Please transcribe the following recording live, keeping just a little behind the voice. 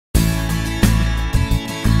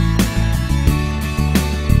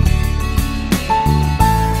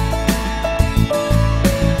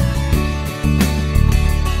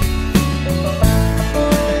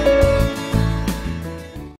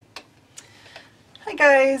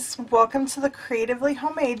guys, welcome to the Creatively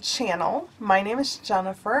Homemade channel. My name is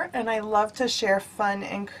Jennifer and I love to share fun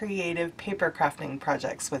and creative paper crafting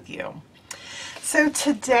projects with you. So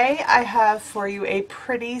today I have for you a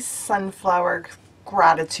pretty sunflower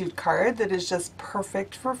gratitude card that is just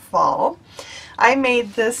perfect for fall. I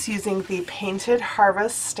made this using the Painted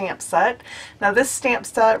Harvest stamp set. Now this stamp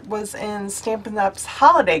set was in Stampin' Up's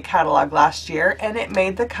holiday catalog last year and it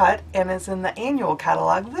made the cut and is in the annual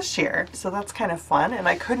catalog this year. So that's kind of fun and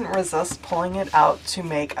I couldn't resist pulling it out to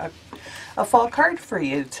make a fall card for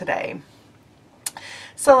you today.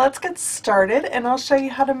 So let's get started and I'll show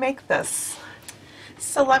you how to make this.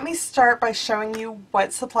 So let me start by showing you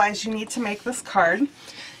what supplies you need to make this card.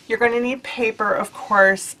 You're going to need paper, of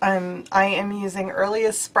course. I am using Early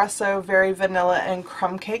Espresso, Very Vanilla, and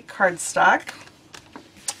Crumb Cake cardstock.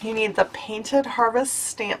 You need the Painted Harvest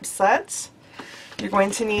stamp set. You're going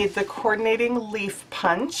to need the coordinating leaf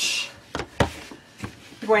punch.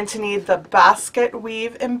 You're going to need the basket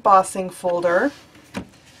weave embossing folder.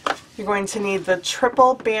 You're going to need the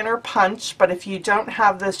triple banner punch, but if you don't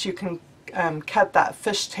have this, you can cut that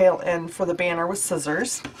fishtail in for the banner with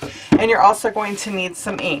scissors. And you're also going to need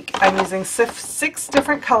some ink. I'm using 6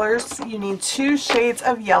 different colors. You need 2 shades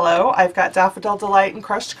of yellow. I've got Daffodil Delight and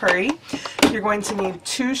Crushed Curry. You're going to need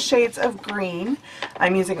 2 shades of green.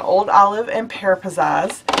 I'm using Old Olive and Pear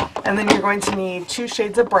Pizzazz. And then you're going to need 2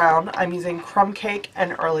 shades of brown. I'm using Crumb Cake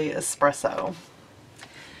and Early Espresso.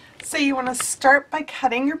 So you want to start by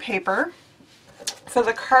cutting your paper. For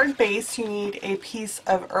the card base, you need a piece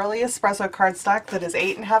of Early Espresso cardstock that is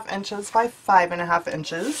 8.5 inches by 5.5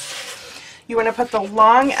 inches. You want to put the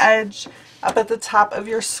long edge up at the top of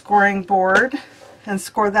your scoring board and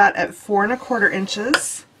score that at 4.25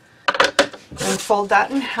 inches. And fold that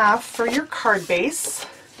in half for your card base.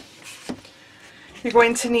 You're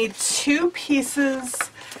going to need 2 pieces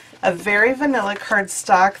of Very Vanilla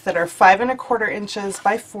cardstock that are 5.25 inches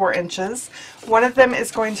by 4 inches. One of them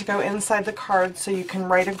is going to go inside the card so you can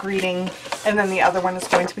write a greeting, and then the other one is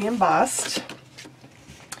going to be embossed.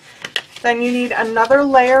 Then you need another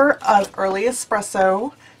layer of Early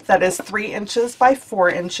Espresso that is 3 inches by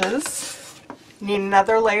 4 inches. You need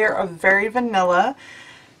another layer of Very Vanilla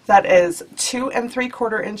that is 2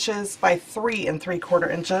 3/4 inches by 3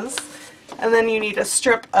 3/4 inches. And then you need a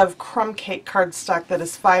strip of Crumb Cake cardstock that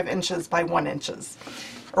is 5 inches by 1 inches.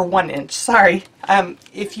 Or 1 inch, sorry.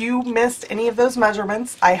 If you missed any of those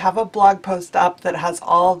measurements, I have a blog post up that has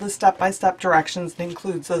all the step-by-step directions and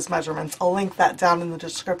includes those measurements. I'll link that down in the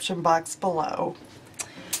description box below.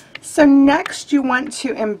 So next you want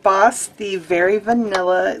to emboss the Very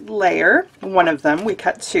Vanilla layer. One of them, we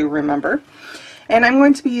cut 2, remember. And I'm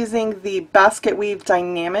going to be using the Basket Weave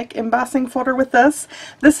Dynamic Embossing Folder with this.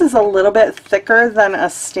 This is a little bit thicker than a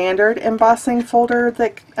standard embossing folder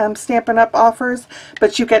that Stampin' Up offers,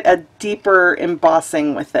 but you get a deeper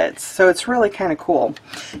embossing with it. So it's really kind of cool.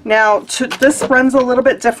 Now, this runs a little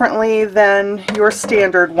bit differently than your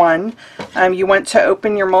standard one. You want to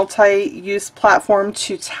open your multi-use platform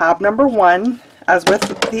to tab number 1, as with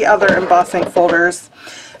the other embossing folders.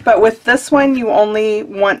 But with this one, you only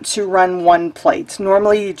want to run 1 plate.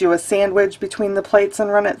 Normally you do a sandwich between the plates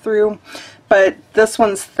and run it through, but this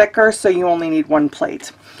one's thicker, so you only need 1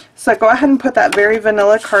 plate. So go ahead and put that Very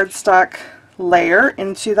Vanilla cardstock layer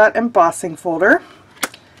into that embossing folder.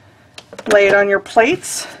 Lay it on your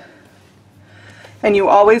plate. And you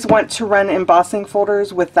always want to run embossing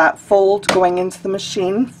folders with that fold going into the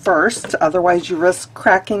machine first, otherwise you risk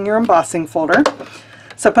cracking your embossing folder.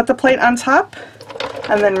 So put the plate on top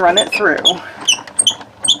and then run it through.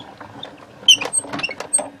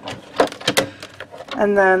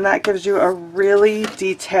 And then that gives you a really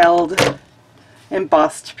detailed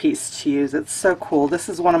embossed piece to use. It's so cool. This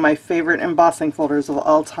is one of my favorite embossing folders of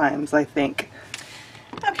all times, I think.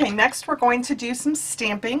 Okay, next we're going to do some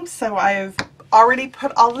stamping. So I've already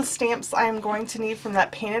put all the stamps I'm going to need from that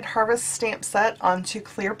Painted Harvest stamp set onto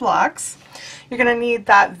clear blocks. You're going to need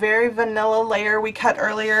that Very Vanilla layer we cut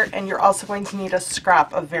earlier, and you're also going to need a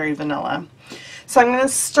scrap of Very Vanilla. So I'm going to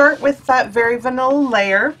start with that Very Vanilla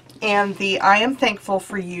layer and the I Am Thankful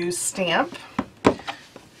for You stamp.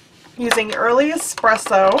 Using Early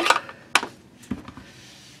Espresso,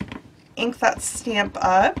 ink that stamp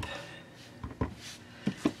up,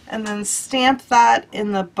 and then stamp that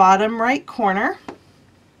in the bottom right corner.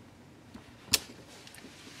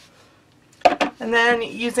 And then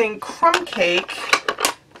using Crumb Cake,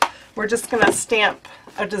 we're just going to stamp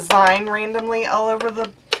a design randomly all over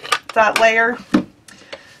that layer.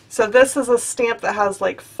 So this is a stamp that has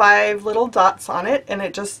like 5 little dots on it, and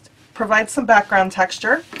it just provides some background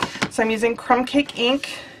texture. So I'm using Crumb Cake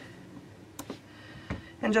ink,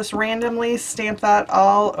 and just randomly stamp that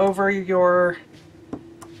all over your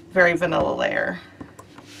very vanilla layer.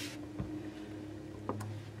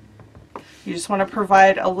 You just want to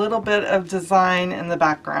provide a little bit of design in the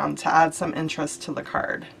background to add some interest to the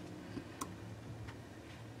card.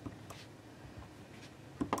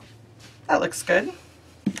 That looks good.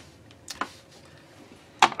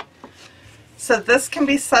 So this can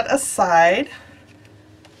be set aside.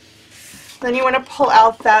 Then you want to pull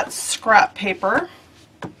out that scrap paper.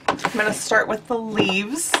 I'm going to start with the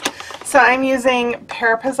leaves. So I'm using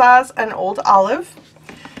PETAL and Old Olive.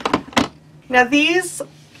 Now these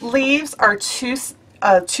leaves are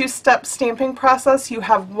two-step stamping process. You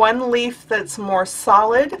have one leaf that's more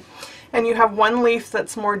solid and you have one leaf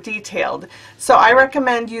that's more detailed. So I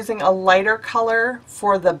recommend using a lighter color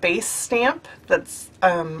for the base stamp that's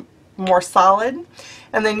more solid,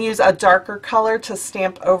 and then use a darker color to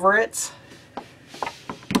stamp over it.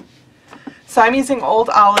 So I'm using Old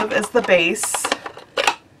Olive as the base.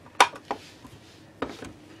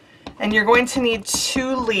 And you're going to need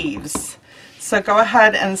 2 leaves. So go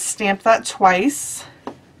ahead and stamp that twice.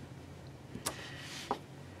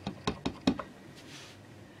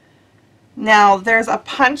 Now there's a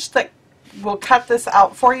punch that will cut this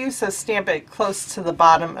out for you, so stamp it close to the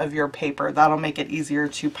bottom of your paper. That'll make it easier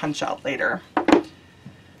to punch out later.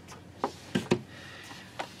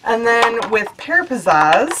 And then with Pear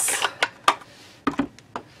Pizzazz,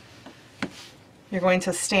 you're going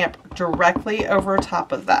to stamp directly over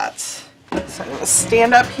top of that. So I'm going to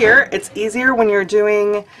stand up here. It's easier when you're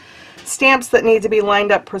doing stamps that need to be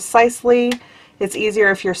lined up precisely. It's easier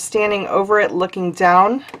if you're standing over it looking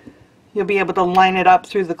down. You'll be able to line it up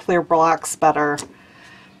through the clear blocks better.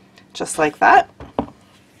 Just like that. And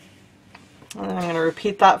then I'm going to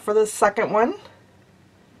repeat that for the second one.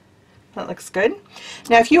 That looks good.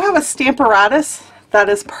 Now if you have a Stamparatus, that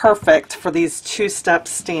is perfect for these two-step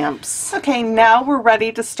stamps. Okay, now we're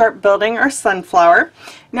ready to start building our sunflower.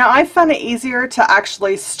 Now I found it easier to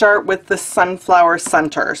actually start with the sunflower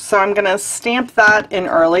center. So I'm going to stamp that in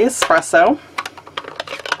Early Espresso.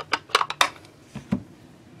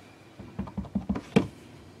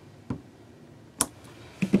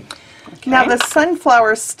 Now the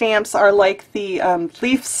sunflower stamps are like the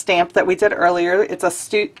leaf stamp that we did earlier. It's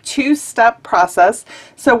a two-step process.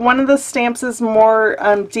 So one of the stamps is more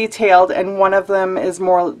detailed and one of them is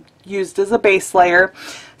more used as a base layer.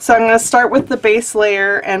 So I'm going to start with the base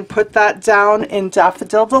layer and put that down in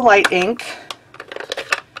Daffodil Delight ink.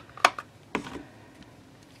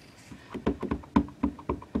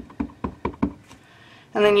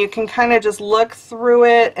 And then you can kind of just look through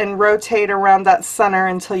it and rotate around that center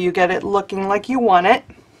until you get it looking like you want it.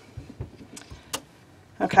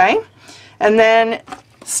 Okay, and then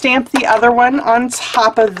stamp the other one on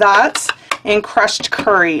top of that in crushed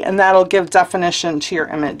curry, and that'll give definition to your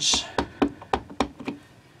image.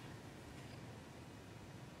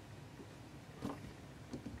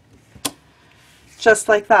 Just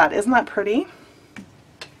like that. Isn't that pretty?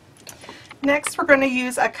 Next, we're going to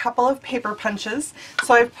use a couple of paper punches.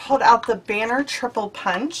 So I've pulled out the Banner Triple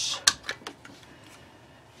Punch.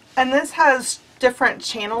 And this has different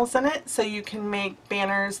channels in it, so you can make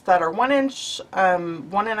banners that are 1 inch,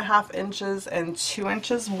 1.5 inches, and 2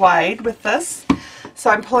 inches wide with this. So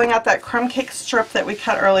I'm pulling out that crumb cake strip that we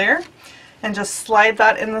cut earlier and just slide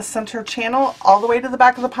that in the center channel all the way to the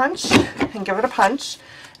back of the punch and give it a punch.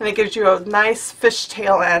 And it gives you a nice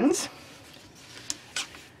fishtail end.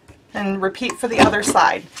 And repeat for the other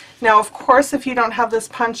side. Now of course if you don't have this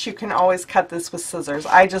punch you can always cut this with scissors.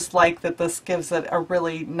 I just like that this gives it a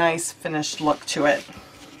really nice finished look to it.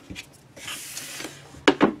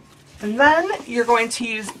 And then you're going to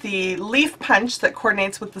use the leaf punch that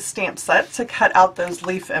coordinates with the stamp set to cut out those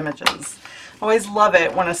leaf images. I always love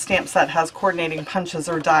it when a stamp set has coordinating punches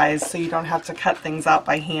or dies so you don't have to cut things out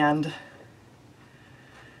by hand.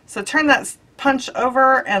 So turn that punch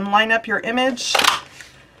over and line up your image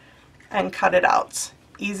and cut it out.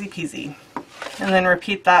 Easy peasy. And then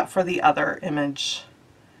repeat that for the other image.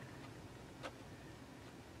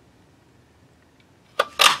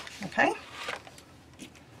 Okay.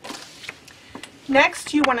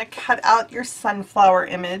 Next you want to cut out your sunflower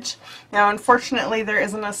image. Now unfortunately there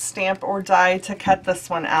isn't a stamp or die to cut this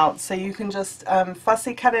one out, so you can just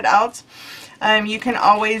fussy cut it out. You can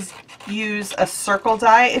always use a circle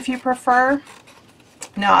die if you prefer.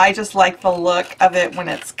 Now I just like the look of it when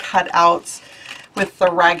it's cut out with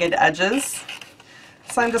the ragged edges.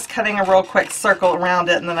 So I'm just cutting a real quick circle around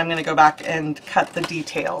it and then I'm going to go back and cut the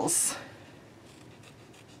details.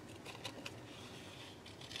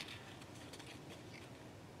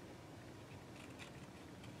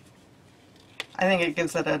 I think it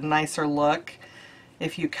gives it a nicer look.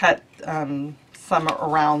 if you cut some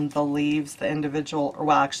around the leaves, the individual, or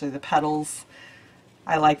well, actually the petals.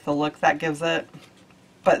 I like the look that gives it.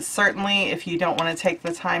 But certainly if you don't want to take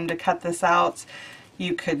the time to cut this out,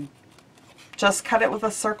 you could just cut it with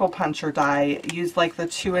a circle puncher die. Use like the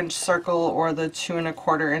 2-inch circle or the 2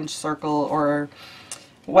 1/4-inch circle, or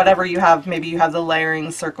whatever you have. Maybe you have the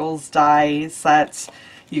layering circles die set.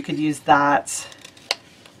 You could use that.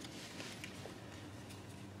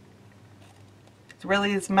 It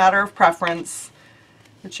really is a matter of preference,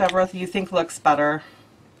 whichever you think looks better.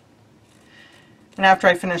 And after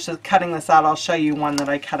I finish cutting this out, I'll show you one that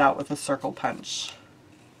I cut out with a circle punch.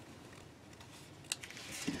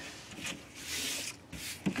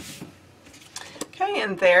 Okay,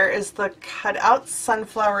 and there is the cut out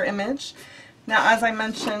sunflower image. Now, as I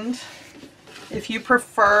mentioned, if you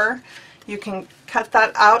prefer, you can cut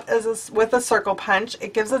that out with a circle punch.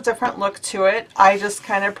 It gives a different look to it. I just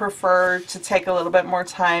kind of prefer to take a little bit more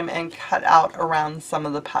time and cut out around some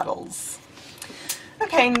of the petals.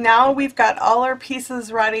 Okay, now we've got all our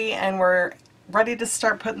pieces ready and we're ready to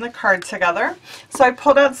start putting the card together. So I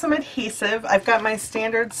pulled out some adhesive. I've got my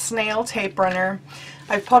standard snail tape runner.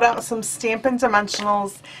 I've pulled out some Stampin'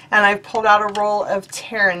 Dimensionals, and I've pulled out a roll of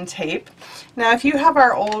Terran tape. Now if you have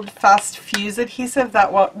our old Fast Fuse adhesive,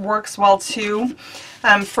 that works well too.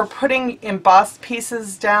 For putting embossed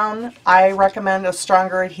pieces down, I recommend a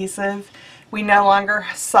stronger adhesive. We no longer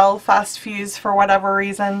sell Fast Fuse for whatever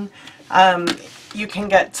reason. You can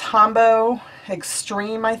get Tombow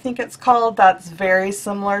Extreme, I think it's called. That's very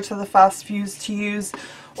similar to the Fast Fuse to use.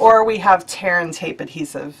 Or we have Terran tape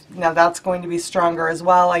adhesive. Now that's going to be stronger as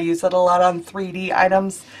well. I use it a lot on 3D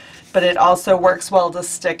items, but it also works well to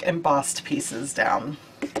stick embossed pieces down.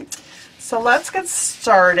 So let's get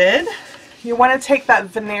started. You want to take that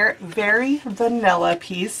very vanilla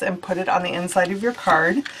piece and put it on the inside of your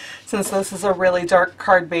card. Since this is a really dark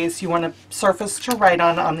card base, you want a surface to write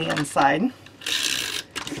on the inside.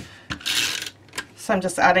 So I'm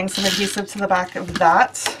just adding some adhesive to the back of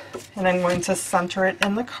that, and I'm going to center it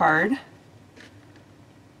in the card.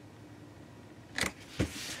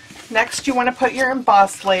 Next, you want to put your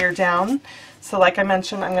embossed layer down. So like I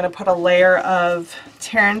mentioned, I'm going to put a layer of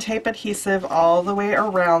Terran tape adhesive all the way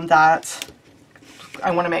around that.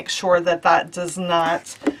 I want to make sure that that does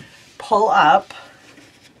not pull up.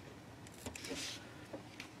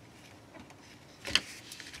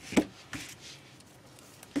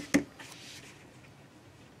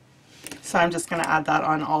 So I'm just going to add that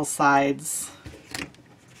on all sides.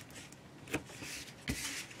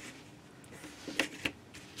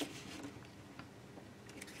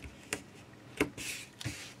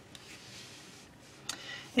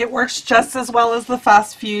 It works just as well as the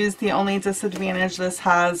Fast Fuse. The only disadvantage this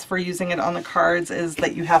has for using it on the cards is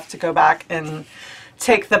that you have to go back and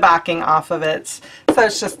take the backing off of it. So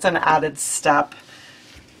it's just an added step.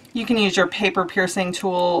 You can use your paper piercing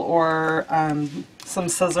tool or some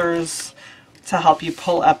scissors to help you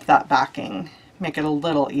pull up that backing, make it a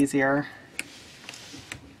little easier.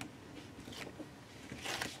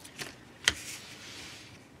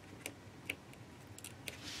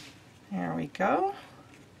 There we go.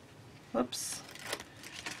 Whoops.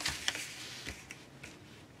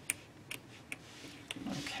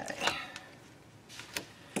 Okay.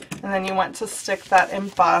 And then you want to stick that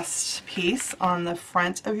embossed piece on the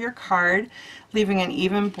front of your card, leaving an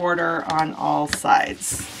even border on all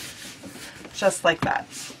sides. Just like that.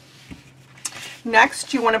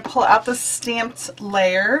 Next, you want to pull out the stamped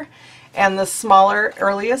layer and the smaller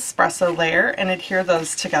early espresso layer and adhere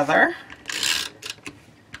those together.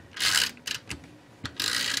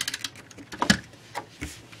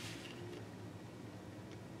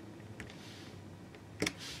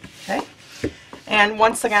 Okay. And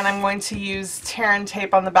once again, I'm going to use Terran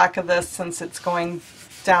tape on the back of this since it's going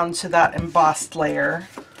down to that embossed layer.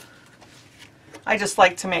 I just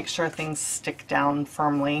like to make sure things stick down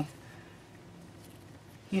firmly.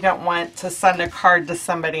 You don't want to send a card to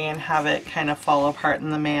somebody and have it kind of fall apart in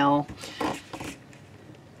the mail.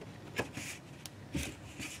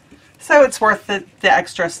 So it's worth the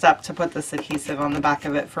extra step to put this adhesive on the back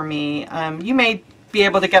of it for me. You may be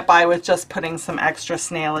able to get by with just putting some extra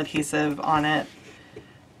snail adhesive on it.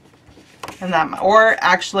 And that, or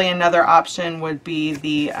actually another option would be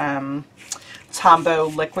the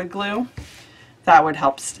Tombow liquid glue. That would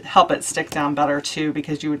help it stick down better too,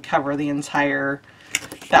 because you would cover the entire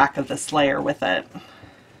back of this layer with it.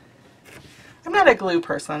 I'm not a glue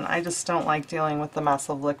person. I just don't like dealing with the mess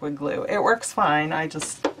of liquid glue. It works fine. I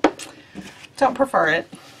just don't prefer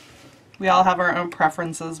it. We all have our own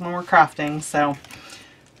preferences when we're crafting, so.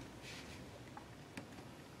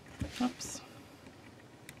 Oops.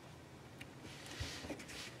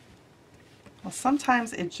 Well,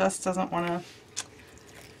 sometimes it just doesn't want to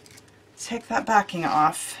take that backing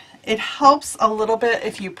off. It helps a little bit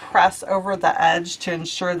if you press over the edge to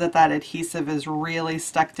ensure that that adhesive is really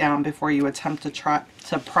stuck down before you attempt to try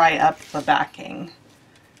to pry up the backing.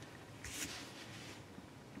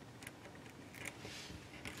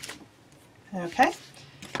 Okay,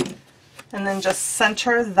 and then just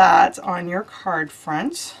center that on your card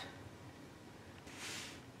front.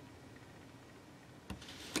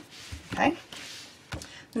 Okay,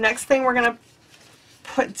 the next thing we're going to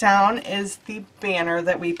put down is the banner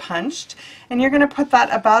that we punched, and you're going to put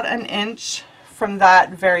that about an inch from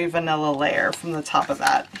that very vanilla layer from the top of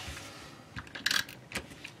that.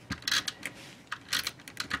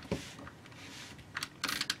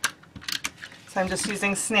 So I'm just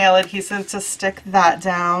using snail adhesive to stick that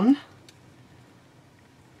down.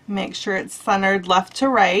 Make sure it's centered left to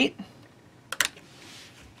right.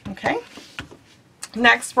 Okay.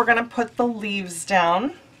 Next we're going to put the leaves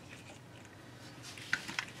down.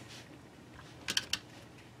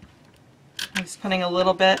 I'm just putting a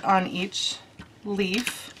little bit on each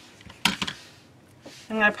leaf.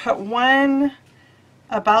 I'm going to put one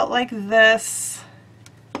about like this,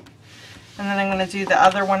 and then I'm going to do the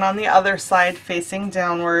other one on the other side facing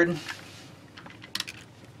downward.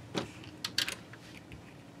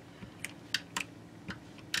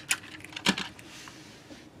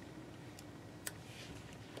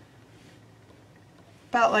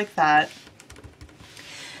 About like that.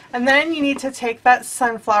 And then you need to take that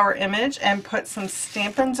sunflower image and put some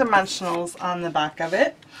Stampin' Dimensionals on the back of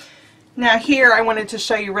it. Now here I wanted to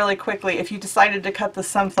show you really quickly, if you decided to cut the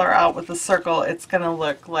sunflower out with a circle, it's going to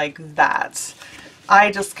look like that.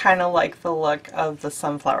 I just kind of like the look of the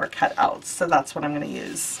sunflower cut out, so that's what I'm going to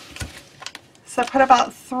use. So I put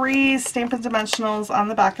about 3 Stampin' Dimensionals on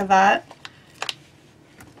the back of that.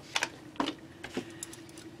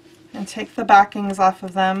 And take the backings off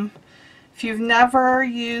of them. If you've never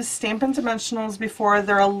used Stampin' Dimensionals before,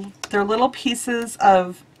 they're little pieces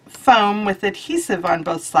of foam with adhesive on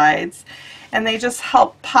both sides, and they just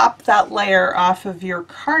help pop that layer off of your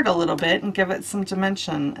card a little bit and give it some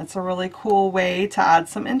dimension. It's a really cool way to add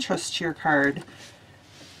some interest to your card.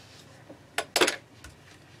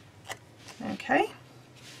 Okay.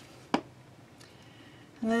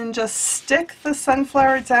 And then just stick the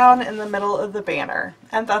sunflower down in the middle of the banner,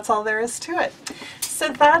 and that's all there is to it. So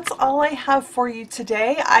that's all I have for you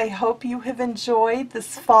today. I hope you have enjoyed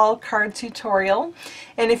this fall card tutorial,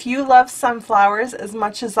 and if you love sunflowers as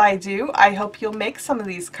much as I do, I hope you'll make some of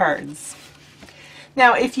these cards.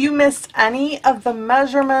 Now, if you missed any of the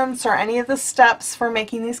measurements or any of the steps for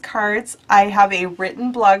making these cards, I have a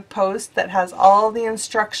written blog post that has all the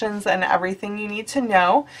instructions and everything you need to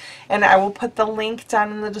know, and I will put the link down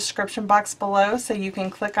in the description box below so you can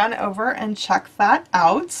click on over and check that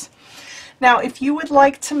out. Now, if you would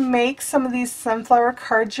like to make some of these sunflower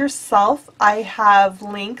cards yourself, I have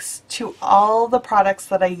links to all the products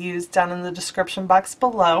that I use down in the description box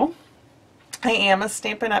below. I am a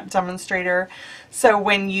Stampin' Up! Demonstrator, so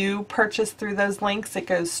when you purchase through those links, it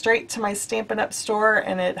goes straight to my Stampin' Up! Store,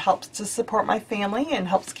 and it helps to support my family and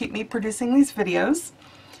helps keep me producing these videos.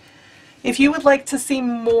 If you would like to see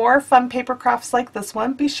more fun paper crafts like this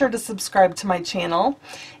one, be sure to subscribe to my channel.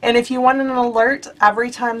 And if you want an alert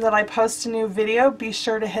every time that I post a new video, be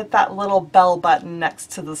sure to hit that little bell button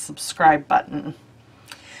next to the subscribe button.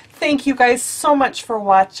 Thank you guys so much for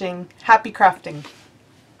watching. Happy crafting!